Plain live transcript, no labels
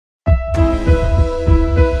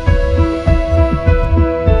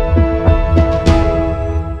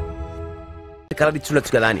Colour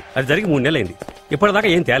ఇచ్చుండొచ్చు కదా అని. అది జరిగి 3 నెలలైంది, ఇప్పటిదాకా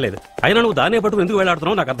ఏం తేలేదు. అయినా నువ్వు దాన్నే పట్టుకుని ఎందుకు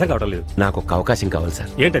వెళ్ళాడుతున్నావు నాకు అర్థం కావడం లేదు. నాకు ఒక అవకాశం కావాలి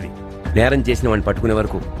సార్. ఏంటది? నేరం చేసిన వాడిని పట్టుకునే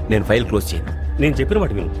వరకు నేను ఫైల్ క్లోజ్ చేయను. నేను చెప్పిన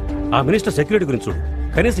వాటి విను. ఆ మినిస్టర్ సెక్యూరిటీ గురించి చూడు,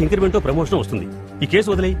 కనీసం ఇంక్రిమెంట్ ప్రమోషన్ వస్తుంది. ఈ కేసు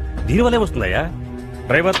వదిలేయి, దీనివల్లే వస్తుందయ్యా.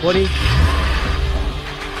 డ్రైవర్ పోనీ.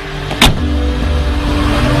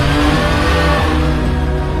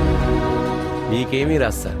 మీకేమీ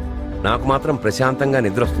రాదు సార్, నాకు మాత్రం ప్రశాంతంగా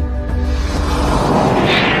నిద్ర వస్తుంది.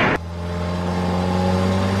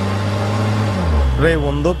 రే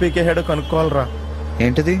ఉందో పీకే హెడ్ కనుక్కోవాలరా.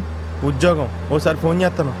 ఏంటిది? ఉద్యోగం. ఓసారి ఫోన్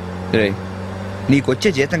చేస్తాను. రే నీకొచ్చే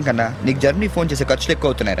జీతం కన్నా నీకు జర్నీ ఫోన్ చేసే ఖర్చులు ఎక్కువ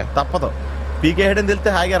అవుతున్నాయిరా. తప్పదు, పీకే హెడ్ అని తెలిస్తే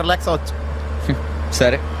హాయిగా రిలాక్స్ అవ్వచ్చు.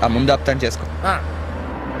 సరే ఆ ముందు ఆప్తాను చేసుకో.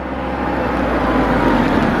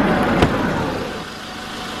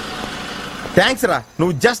 థ్యాంక్స్ రా,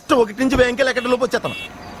 నువ్వు జస్ట్ 1 నుంచి బ్యాంకెల్ ఎక్కడ లోపు వచ్చేస్తాను.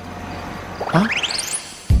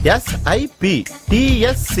 SIPTSCDDO.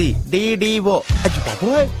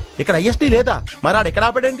 ఇక్కడ ISD లేదా? మరి ఆడు ఎక్కడ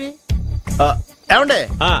ఆపాడేంటి? ఏమండే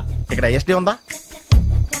ఇక్కడ ISD ఉందా?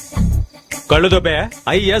 కళ్ళు దొబ్బే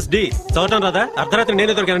ISD చదవటం రాదా? అర్ధరాత్రి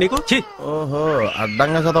నేనే దొరికాను నీకు. ఓహో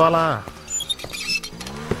అడ్డంగా చదవాలా?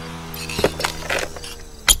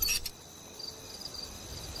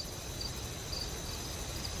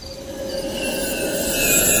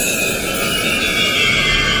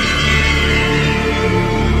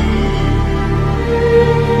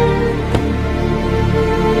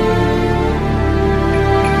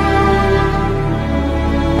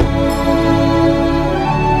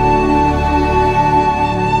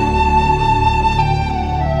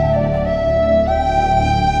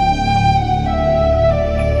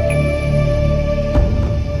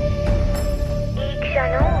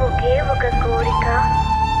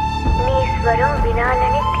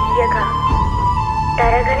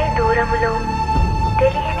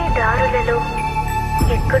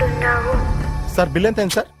 సార్ బిల్ ఎంత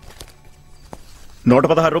అయింది సార్?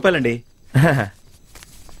 116 రూపాయలండి.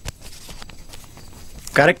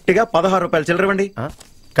 కరెక్ట్ గా 16 రూపాయలు చిల్లరవండి.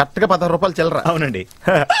 కరెక్ట్ గా 16 రూపాయలు చిల్లర? అవునండి.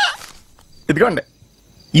 ఇదిగోండి.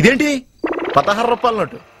 ఇదేంటి? 16 రూపాయల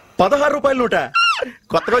నోటు. 16 రూపాయల నోట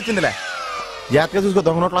కొత్తగా వచ్చిందిలే. జాగ్రత్తగా చూసుకో,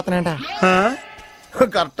 దొంగ నోట్లు వస్తానంట.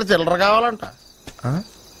 కరెక్ట్ చిల్లర కావాలంట.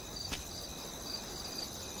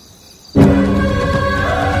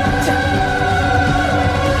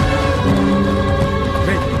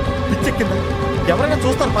 పిచ్చెక్కిందా? ఎవరైనా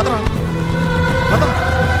చూస్తారు. పదరా పదరా.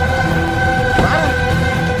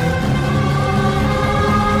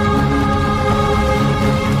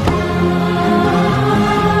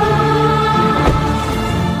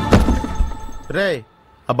 రే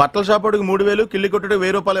ఆ బట్టల షాప్ వాడికి 3000, కిల్లి కొట్టుడు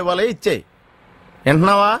 1000 రూపాయలు ఇవ్వాలి, ఇచ్చేయి.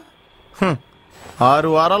 వింటున్నావా? 6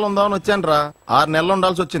 వారాలు ఉందామని వచ్చాను రా, 6 నెలలు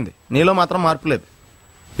ఉండాల్సి వచ్చింది. నీలో మాత్రం మార్పు లేదు.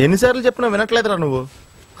 ఎన్నిసార్లు చెప్పినా వినట్లేదురా నువ్వు.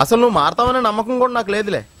 అసలు నువ్వు మారుతావనే నమ్మకం కూడా నాకు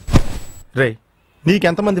లేదులే. రే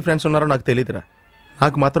నీకెంతమంది ఫ్రెండ్స్ ఉన్నారో నాకు తెలియదురా,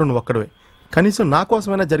 నాకు మాత్రం నువ్వు ఒక్కడవే. కనీసం నా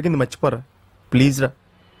కోసమైనా జరిగింది మర్చిపోరా ప్లీజ్ రా.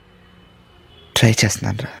 ట్రై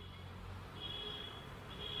చేస్తున్నాను రా,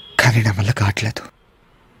 కానీ నా వల్ల కావట్లేదు.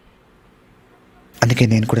 అందుకే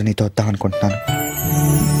నేను కూడా నీతో వద్దాం అనుకుంటున్నాను.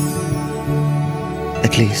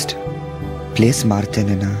 అట్లీస్ట్ ప్లేస్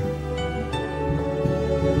మారితేనేనా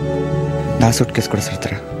నా సూట్ కేసు కూడా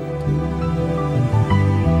సరుతురా.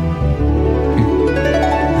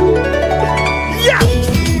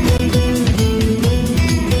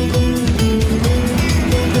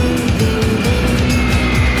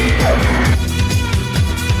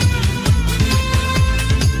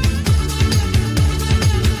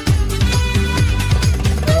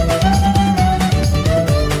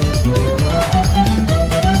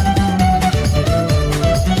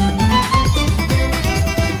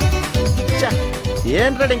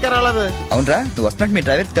 ఏంట్రా ఇంకా రాలేదు? అవునరా, నువ్వు వస్తున్నట్టు మీ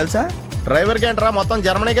డ్రైవర్కి తెలుసా? డ్రైవర్కి ఏంట్రా, మొత్తం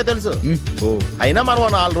జర్మనీకే తెలుసు. అయినా మనం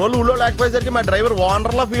 4 రోజులు ఊళ్ళో లేకపోయేసరికి మా డ్రైవర్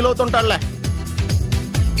ఓనర్ లా ఫీల్ అవుతుంటాడులే.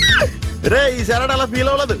 రే ఈ సరడ్ అలా ఫీల్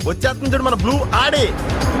అవ్వలేదు, వచ్చేస్తుంది చూడు మన బ్లూ ఆడి.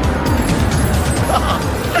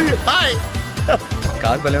 హాయ్.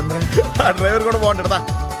 కార్ భలే ఉందా? ఆ డ్రైవర్ కూడా బాగుంటాడా?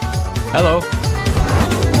 హలో.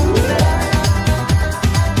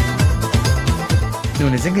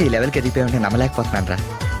 నువ్వు నిజంగా ఈ లెవెల్కి ఎదిగిపోయావంటే నమ్మలేకపోతున్నాను రా.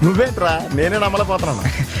 నువ్వేంట్రా, నేనే నమ్మలేకపోతున్నాను.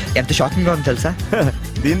 ఎంత షాకింగ్ గా ఉంది తెలుసా?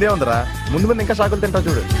 దీనిదే ఉందిరా, ముందు ముందు ఇంకా షాకులు తింటావు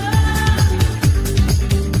చూడు.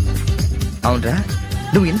 అవునరా,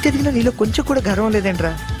 నువ్వు ఎంత ఎదిగినా నీలో కొంచెం కూడా గర్వం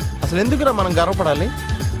లేదేంట్రా? అసలు ఎందుకురా మనం గర్వపడాలి?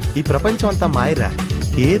 ఈ ప్రపంచం అంతా మాయరా,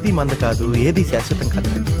 ఏది మంద కాదు, ఏది శాశ్వతం కాదు.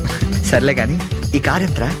 సర్లే గాని ఈ కార్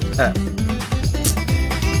ఎంతరా?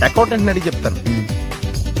 అకౌంటెంట్ అడిగి చెప్తాను.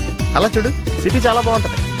 అలా చూడు, సిటీ చాలా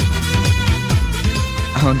బాగుంటది.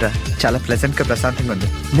 అవునరా, చాలా ప్లెజెంట్ గా ప్రశాంతంగా ఉంది.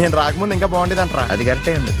 నేను రాకముందు ఇంకా బాగుండేది అంటారా? అది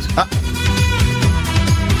కరెక్టే ఉంది.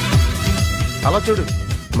 అలా చూడు,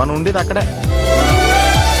 మనం ఉండేది అక్కడే.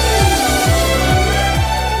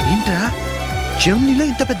 ఏంట్రా జర్మనీలో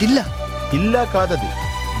ఇంత పెద్ద ఇల్లా? ఇల్లా కాదది,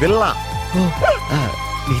 విల్లా.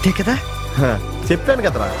 నీదే కదా? చెప్పాను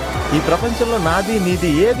కదరా, ఈ ప్రపంచంలో నాది నీది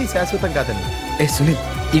ఏది శాశ్వతం కాదని. ఏ సునీల్,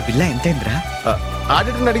 ఈ విల్లా ఎంతైందిరా?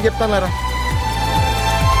 ఆడిటర్ని అడిగి చెప్తాను.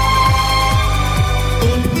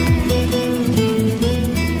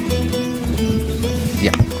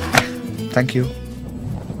 Thank you.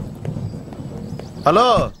 హలో,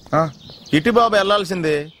 ఇటు బాబు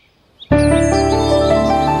వెళ్ళాల్సింది.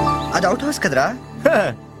 అది అవుట్ హౌస్ కదరా?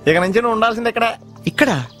 ఇక నుంచి నువ్వు ఉండాల్సింది ఇక్కడ. ఇక్కడ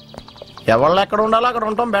ఎవళ్ళు ఎక్కడ ఉండాలో అక్కడ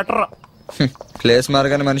ఉండటం బెటర్. ప్లేస్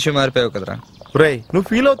మారగానే మనిషి మారిపోయావు కదరా. రేయ్, నువ్వు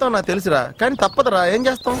ఫీల్ అవుతావు నాకు తెలుసురా, కానీ తప్పదురా, ఏం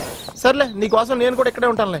చేస్తాం. సర్లే, నీకోసం నేను కూడా ఇక్కడే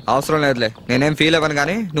ఉంటానులే. అవసరం లేదులే, నేనేం ఫీల్ అవ్వను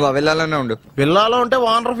కానీ నువ్వు ఆ విల్లాలోనే ఉండు. విల్లాలో ఉంటే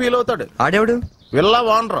వానర్ ఫీల్ అవుతాడు. ఆడేవాడు? Villa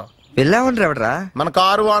owner. విల్లా ఓనర్ ఎవడరా? మన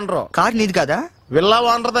కారు వానరు. కారు నీది కాదా? విల్లా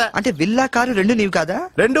వానరదే. అంటే విల్లా కారు రెండు నీవు కాదా?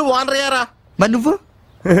 రెండు వానర్ అయ్యారా. మరి నువ్వు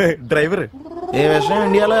డ్రైవర్. ఏ విషయం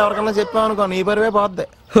ఇండియాలో ఎవరికన్నా చెప్పావు అనుకో, నీ పరివే పోద్ది.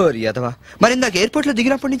 అదవా, మరి ఇందాక ఎయిర్పోర్ట్ లో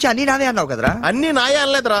దిగినప్పటి నుంచి అన్ని నావే అన్నావు కదరా? అన్ని నాయే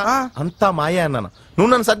అనలేదురా, అంతా మాయే అన్నాను. నువ్వు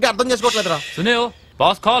నన్ను సరిగ్గా అర్థం చేసుకోవట్లేదురా. Sunil,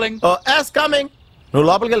 boss calling. ఓ ఎస్ కమింగ్. నువ్వు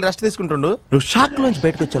లోపలికి వెళ్ళి రెస్ట్ తీసుకుంటుండు. నువ్వు షాక్ నుంచి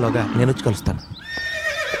బయటకు వచ్చేలోగా నేను వచ్చి కలుస్తాను.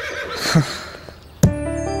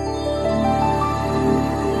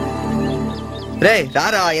 రే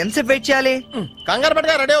రారా, ఎంతసేపు వెయిట్ చేయాలి? కంగారు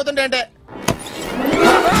పట్టుగా రెడీ అవుతుంటే అంటే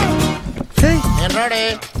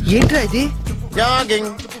ఏంట్రా ఇది? జాగింగ్.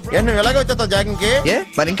 నువ్వు ఎలాగ వచ్చేస్తావు జాగింగ్ కి?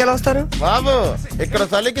 మరి ఇంకెలా వస్తారు బాబు? ఇక్కడ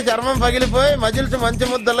చలికి చర్మం పగిలిపోయి మజిల్స్ మంచి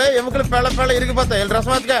ముద్దలే, ఎముకలు పెళ్ళ పెళ్ళ ఇరిగిపోతాయి.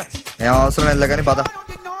 రస్మాత్గా ఏం అవసరం లేదు కానీ పద.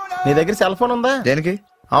 నీ దగ్గర సెల్ ఫోన్ ఉందా? దేనికి?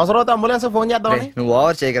 అవసరం అయితే అంబులెన్స్ ఫోన్ చేద్దాం. నువ్వు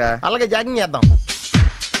ఓవర్ చేయకరా. అలాగే జాగింగ్ చేద్దాం.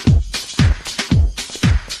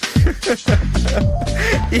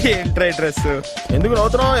 ఏంట్రా డ్రెస్? ఎందుకు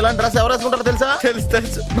నవ్వుతున్నావు? ఇలాంటి డ్రెస్ ఎవరు వేసుకుంటారో తెలుసా? తెలుసు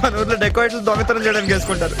తెలుసు, మన ఊర్లో డెకోరేట్లు దొంగతనం చేయడానికి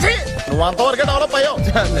వేసుకుంటారు. నువ్వు అంతవరకే డెవలప్ అయ్యావు.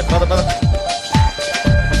 పద పద.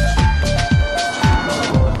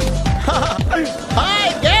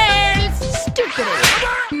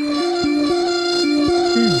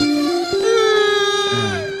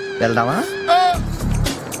 వెళ్దామా?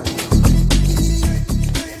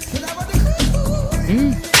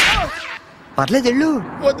 పర్లేదు వెళ్ళు.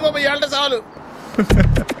 వద్దు బాబు, ఏళ్ళ చాలు.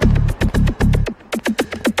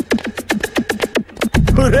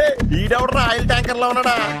 ఈడెవడరా ఆయిల్ ట్యాంకర్ లో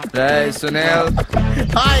ఉన్నాడా? Sunil,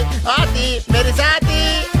 hi ఆతి Mary సాతి.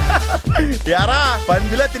 యారా,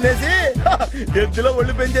 పందిలా తినేసి ఎద్దులో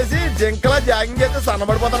ఒళ్ళు పెంచేసి జింకలా జాగింగ్ చేస్తే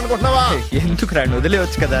సన్నబడిపోతాను అనుకుంటున్నావా? ఎందుకు రాండి,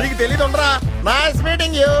 వదిలేవచ్చు కదా. నీకు తెలియదు ఉండరా. Nice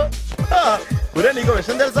meeting you. ఒరే, నీకు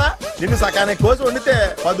విషయం తెలుసా? నిన్ను సకానే కోసి వండితే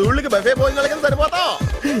 10 ఊళ్ళకి బఫే భోజనాల కింద సరిపోతావు.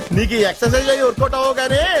 నీకు ఎక్సర్సైజ్ అయ్యి వర్కౌట్ అవ్వవు,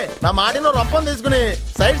 కానీ నా మాట నువ్వు రప్పం తీసుకుని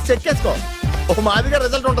సైడ్ చెక్ చేసుకో. ఓ మాదిగా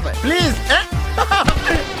రిజల్ట్ ఉంటుంది. ప్లీజ్.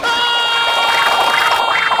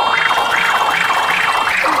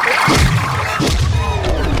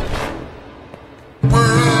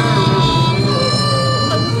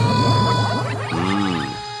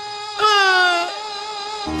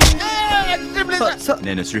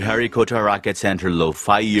 నేను శ్రీహరికోట రాకెట్ సెంటర్ లో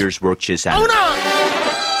 5 years వర్క్ చేశాను.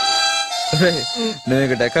 నువ్వు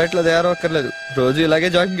ఇక డెకాట్ లో తయారక్కర్లేదు, రోజు ఇలాగే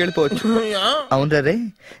జాగింగ్ వెళ్ళిపోవచ్చు. అవును రే,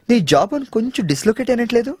 నీ జాబ్ అని కొంచెం dislocate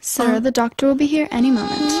అయినట్లేదు? Sir, the doctor will be here any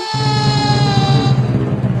moment.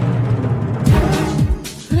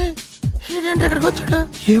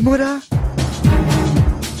 ఏమోరా.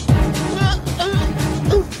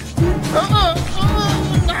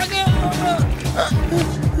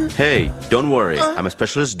 Hey, don't worry. I'm a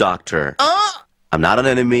specialist doctor. I'm not an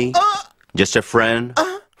enemy. Just a friend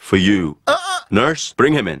for you. Nurse,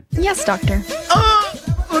 bring him in. Yes, doctor.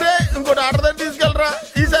 ఇంకోటి order తీసుకెళ్ళరా.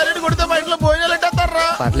 ఈ side కొడితే మా ఇంట్లో భోజనాలు ఎట్టేస్తారా?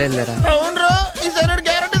 పర్లేదురా. అవునరా, ఈ side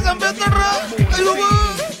guarantee చంపేస్తాడరా.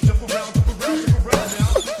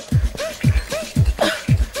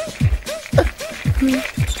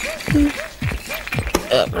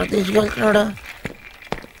 ఎక్కడ తీసుకెళ్తున్నాడా?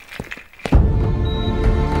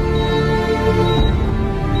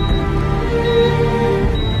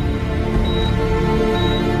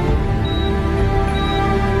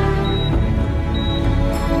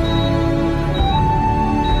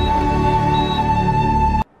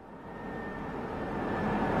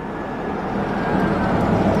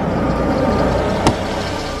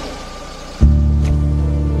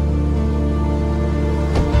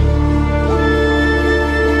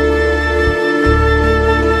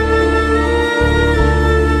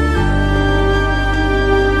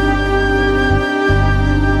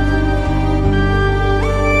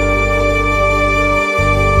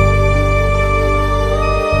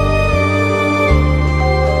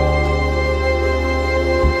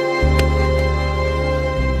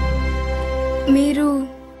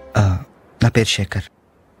 పేరు శేఖర్.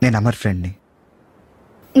 నేను అమర్ ఫ్రెండ్ని.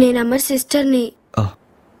 నేను అమర్ సిస్టర్ని. ఓ,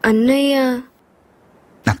 అన్నయ్య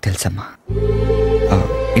నాకు తెలుసమ్మా.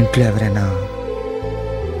 ఇంట్లో ఎవరైనా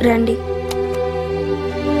రండి,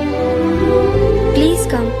 ప్లీజ్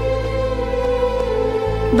కమ్.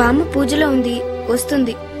 బామ్మ పూజలో ఉంది,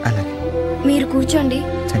 వస్తుంది. అలాగే, మీరు కూర్చోండి.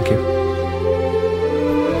 Thank you.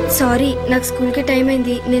 సారీ, నాకు స్కూల్కి టైం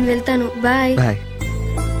అయింది, నేను వెళ్తాను. బాయ్. బాయ్.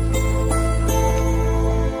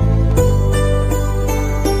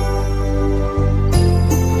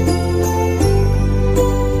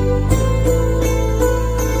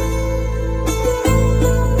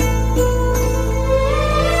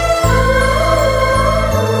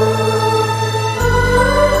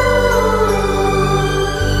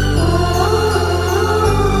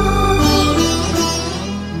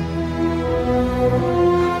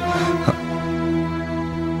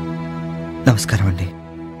 నమస్కారం అండి.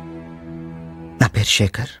 నా పేరు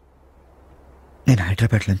శేఖర్. నేను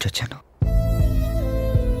హైదరాబాద్ నుంచి వచ్చాను.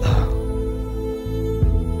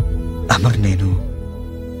 అమర్ నేను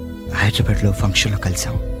హైదరాబాద్లో ఫంక్షన్లో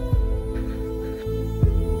కలిసాం.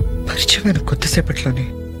 పరిచయమైన కొద్దిసేపట్లోనే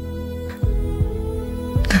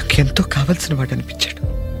నాకెంతో కావాల్సిన వాడు అనిపించాడు.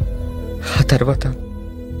 ఆ తర్వాత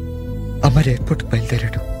అమర్ ఎయిర్పోర్ట్కి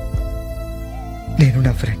బయలుదేరాడు. నేను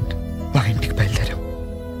నా ఫ్రెండ్ మా ఇంటికి బయలుదేరాం.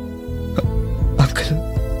 అంకుల్,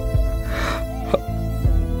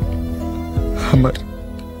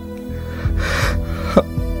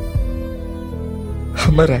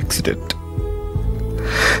 అమర్ యాక్సిడెంట్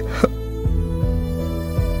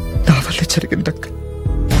నా వల్ల జరిగింది అంకుల్.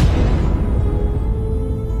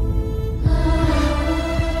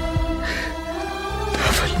 నా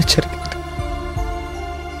వల్ల జరిగింది.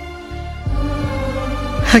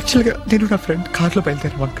 యాక్చువల్గా నేను నా ఫ్రెండ్ కార్లో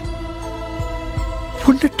బయలుదేరాం అంకుల్.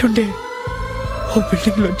 ఉన్నట్టుండే ఓ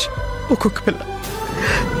బిల్డింగ్ లోంచి ఒక్కొక్క పిల్ల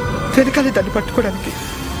వెనకాలే దాన్ని పట్టుకోవడానికి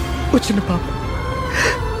వచ్చిన పాప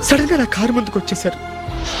సడన్ గా నా కారు ముందుకు వచ్చేసారు.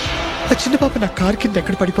 ఆ చిన్న పాప నా కారు కింద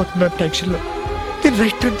ఎక్కడ పడిపోతుందో టెన్షన్ లో నేను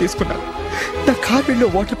రైట్ టర్న్ తీసుకున్నాను. నా కారు వీళ్ళు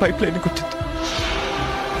వాటర్ పైప్ లైన్ కొట్టింది.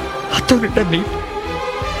 అత్తో నిండా నీళ్ళు.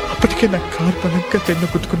 అప్పటికే నా కారు బలంగా తెన్న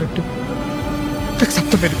కుట్టుకున్నట్టు నాకు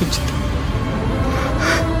శబ్దం వినిపించింది.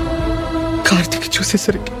 కారు దిగి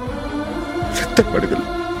చూసేసరికి రక్తం పడుగులు.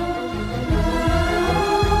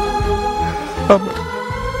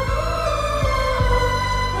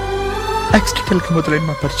 యాక్సిడెంటల్ గా మొదలైన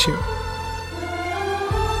మా పరిచయం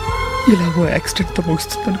ఇలా ఓ యాక్సిడెంట్ తో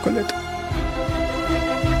ముగుస్తుంది అనుకోలేదు.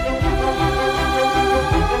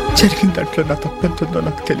 జరిగిన దాంట్లో నా తప్పెంతుందో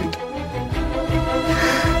నాకు తెలియదు.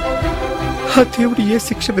 ఆ దేవుడు ఏ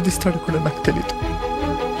శిక్ష విధిస్తాడో కూడా నాకు తెలియదు.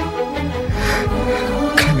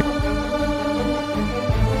 కానీ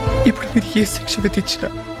ఇప్పుడు మీరు ఏ శిక్ష విధించినా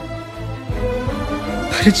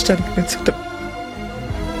భరించడానికి నేను సిద్ధం.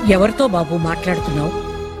 ఎవరితో బాబు మాట్లాడుతున్నావు?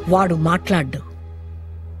 వాడు మాట్లాడ్డు.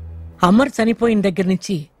 అమర్ చనిపోయిన దగ్గర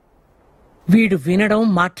నుంచి వీడు వినడం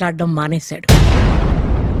మాట్లాడడం మానేశాడు.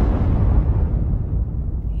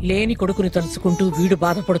 లేని కొడుకుని తలుచుకుంటూ వీడు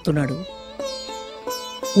బాధపడుతున్నాడు.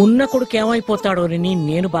 ఉన్న కొడుకు ఏమైపోతాడోనని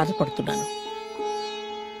నేను బాధపడుతున్నాను.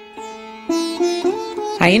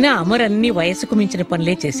 అయినా అమర్ అన్ని వయసుకు మించిన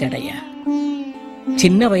పనులే చేశాడయ్యా.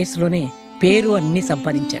 చిన్న వయసులోనే పేరు అన్ని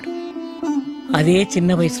సంపాదించాడు. అదే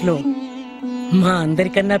చిన్న వయసులో మా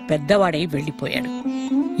అందరికన్నా పెద్దవాడై వెళ్లిపోయాడు.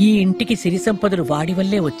 ఈ ఇంటికి సిరి సంపదలు వాడి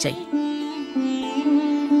వల్లే వచ్చాయి.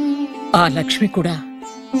 ఆ లక్ష్మి కూడా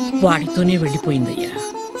వాడితోనే వెళ్లిపోయిందయ్యా.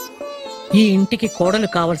 ఈ ఇంటికి కోడలు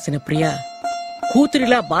కావలసిన ప్రియ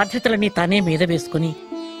కూతురిలా బాధ్యతలన్నీ తానే మీద వేసుకుని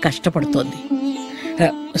కష్టపడుతోంది.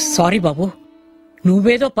 సారీ బాబు,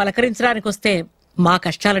 నువ్వేదో పలకరించడానికి వస్తే మా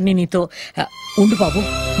కష్టాలన్నీ నీతో. ఉండు బాబు,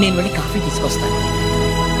 నేను వెళ్ళి కాఫీ తీసుకొస్తాను.